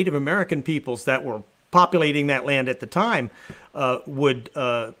the Native American peoples that were populating that land at the time would,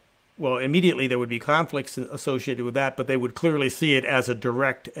 well, immediately there would be conflicts associated with that, but they would clearly see it as a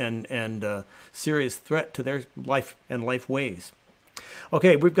direct and serious threat to their life and life ways.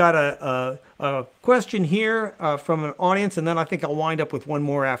 Okay, we've got a question here from an audience, and then I think I'll wind up with one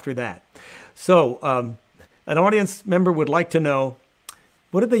more after that. So an audience member would like to know,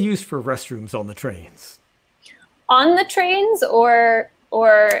 what did they use for restrooms on the trains? On the trains or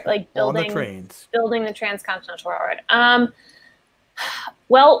like building the Transcontinental Railroad?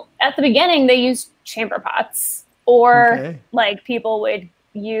 Well, at the beginning they used chamber pots, or like people would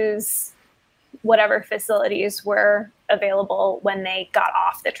use whatever facilities were available when they got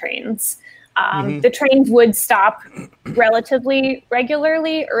off the trains. The trains would stop relatively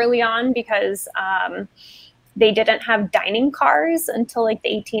regularly early on because they didn't have dining cars until like the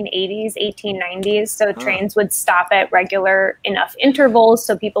 1880s, 1890s. So trains would stop at regular enough intervals.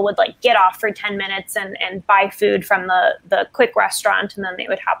 So people would like get off for 10 minutes and buy food from the quick restaurant, and then they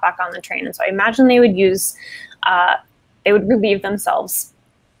would hop back on the train. And so I imagine they would they would relieve themselves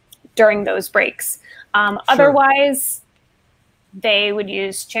during those breaks. Otherwise, they would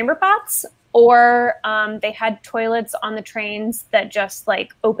use chamber pots, or they had toilets on the trains that just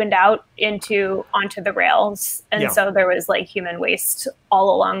like opened out onto the rails. And so there was like human waste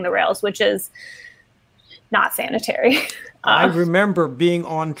all along the rails, which is not sanitary. I remember being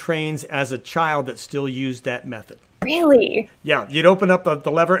on trains as a child that still used that method. Really? Yeah, you'd open up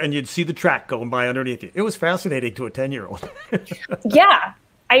the lever and you'd see the track going by underneath you. It was fascinating to a 10-year-old. Yeah,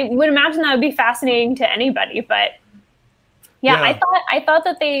 I would imagine that would be fascinating to anybody, but yeah, I thought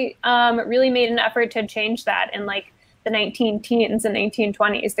that they really made an effort to change that in like the 19-teens and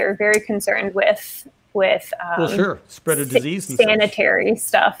 1920s. They were very concerned with spread of disease and sanitary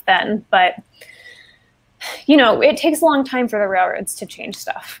stuff then. But you know, it takes a long time for the railroads to change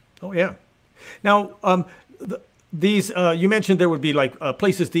stuff. Oh yeah. Now these you mentioned there would be like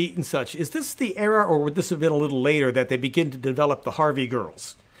places to eat and such. Is this the era, or would this have been a little later, that they begin to develop the Harvey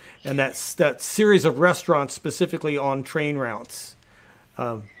Girls? And that series of restaurants specifically on train routes.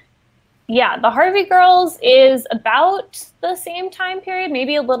 Yeah, the Harvey Girls is about the same time period,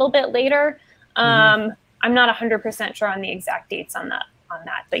 maybe a little bit later. I'm not 100% sure on the exact dates on that.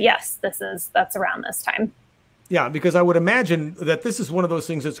 But yes, that's around this time. Yeah, because I would imagine that this is one of those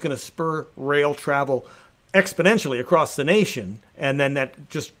things that's going to spur rail travel exponentially across the nation, and then that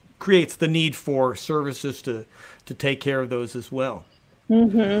just creates the need for services to take care of those as well.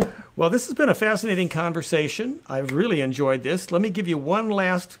 Well, this has been a fascinating conversation. I've really enjoyed this. Let me give you one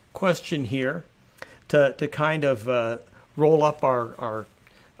last question here to kind of roll up our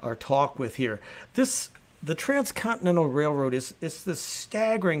talk with here. The Transcontinental Railroad is this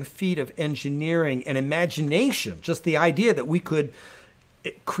staggering feat of engineering and imagination, just the idea that we could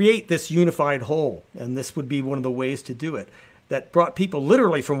create this unified whole, and this would be one of the ways to do it, that brought people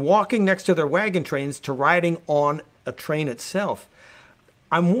literally from walking next to their wagon trains to riding on a train itself.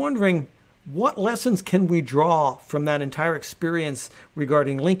 I'm wondering, what lessons can we draw from that entire experience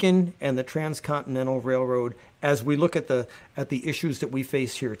regarding Lincoln and the Transcontinental Railroad as we look at the issues that we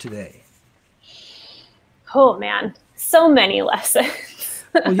face here today? Oh man, so many lessons.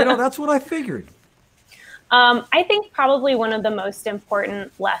 Well, you know, that's what I figured. I think probably one of the most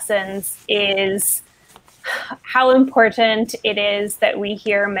important lessons is how important it is that we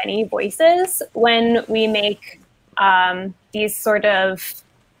hear many voices when we make these sort of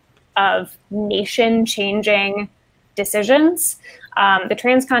nation-changing decisions. The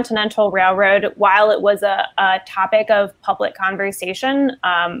Transcontinental Railroad, while it was a topic of public conversation,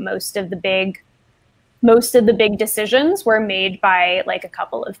 most of the big decisions were made by like a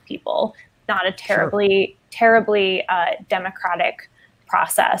couple of people, not a terribly democratic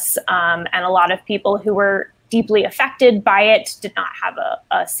process. And a lot of people who were deeply affected by it did not have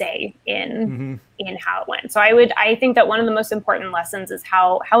a say in how it went. So I think that one of the most important lessons is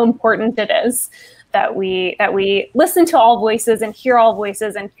how important it is that we listen to all voices and hear all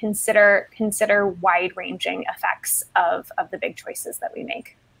voices and consider wide-ranging effects of the big choices that we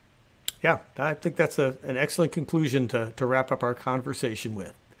make. Yeah, I think that's an excellent conclusion to wrap up our conversation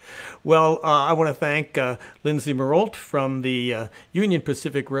with. Well, I want to thank Lindsay Marolt from the Union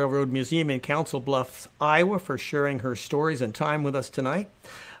Pacific Railroad Museum in Council Bluffs, Iowa, for sharing her stories and time with us tonight.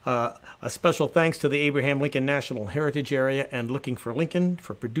 A special thanks to the Abraham Lincoln National Heritage Area and Looking for Lincoln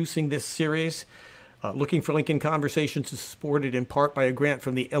for producing this series. Looking for Lincoln Conversations is supported in part by a grant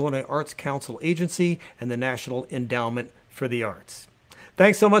from the Illinois Arts Council Agency and the National Endowment for the Arts.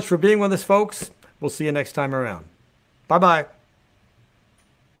 Thanks so much for being with us, folks. We'll see you next time around. Bye-bye.